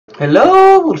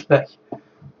Hello, Wolfpack.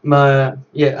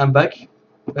 Yeah, I'm back.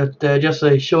 But just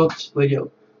a short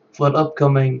video for an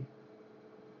upcoming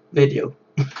video.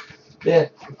 Yeah,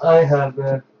 I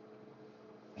have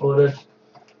ordered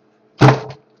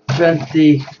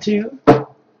 22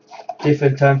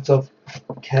 different kinds of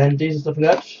candies and stuff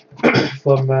like that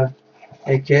from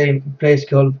a game place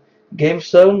called Game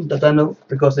Zone that I know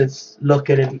because it's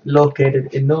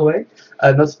located in Norway.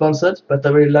 I'm not sponsored, but I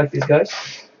really like these guys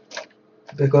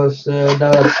because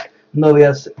now Norway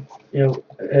has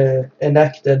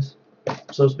enacted,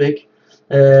 so to speak,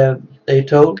 a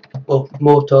toll or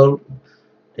more toll.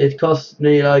 It cost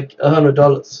me like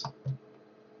 $100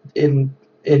 in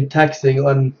taxing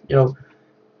on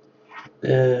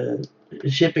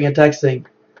shipping and taxing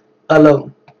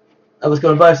alone. I was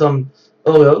gonna buy some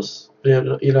Oreos,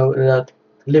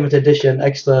 limited edition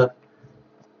extra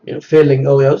filling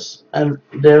Oreos, and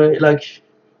they're like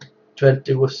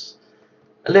 20 was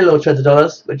a little over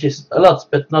 $20, which is a lot,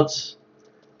 but not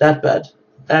that bad.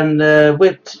 And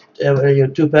with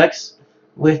 2 packs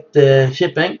with the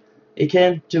shipping, it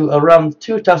came to around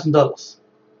 $2,000.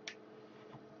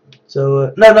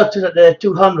 So no, not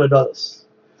 $200.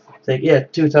 Like, yeah,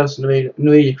 2,000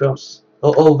 Norwegian crowns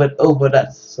or over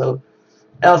that. So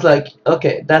I was like,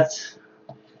 okay, that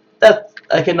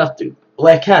I cannot do.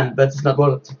 Well, I can, but it's not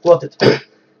worth it.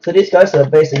 So these guys are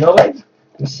based in Norway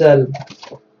and sell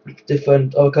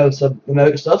different all kinds of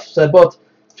American stuff. So I bought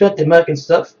 20 American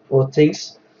stuff or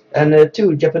things and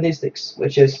 2 Japanese things,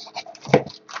 which is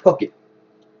Pocky.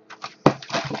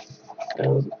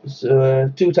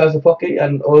 So 2 types of Pocky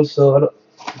and also a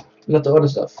lot of other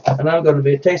stuff. And I'm going to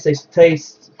be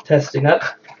taste testing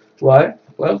that. Why?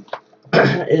 Well,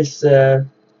 it's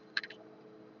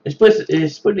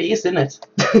pretty easy, isn't it?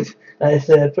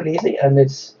 It's pretty easy, and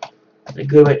it's a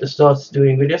good way to start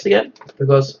doing videos again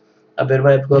because I've been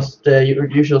away because the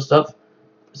usual stuff,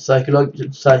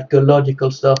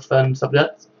 psychological stuff and stuff like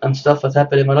that, and stuff that's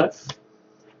happened in my life.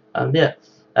 And yeah,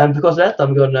 and because of that,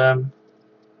 I'm gonna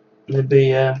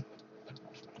be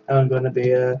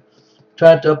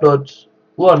trying to upload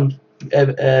one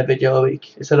video a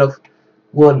week instead of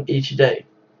one each day.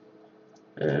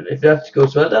 And if that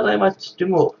goes well, then I might do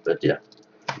more. But yeah,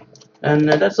 and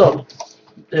that's all.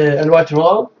 And right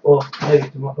tomorrow, or maybe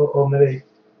tomorrow, or maybe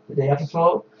the day after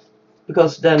tomorrow,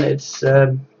 because then it's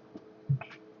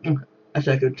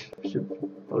actually should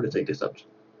probably take this out.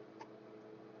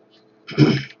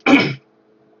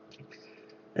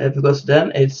 Because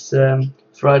then it's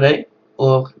Friday,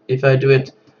 or if I do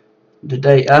it the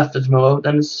day after tomorrow,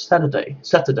 then it's Saturday.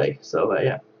 So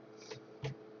yeah,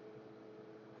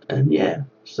 and yeah,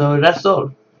 so that's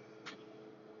all.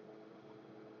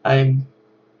 I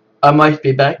might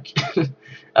be back.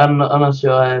 I'm not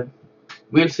sure.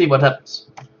 We'll see what happens.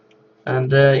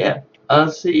 And yeah, I'll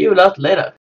see you a lot later.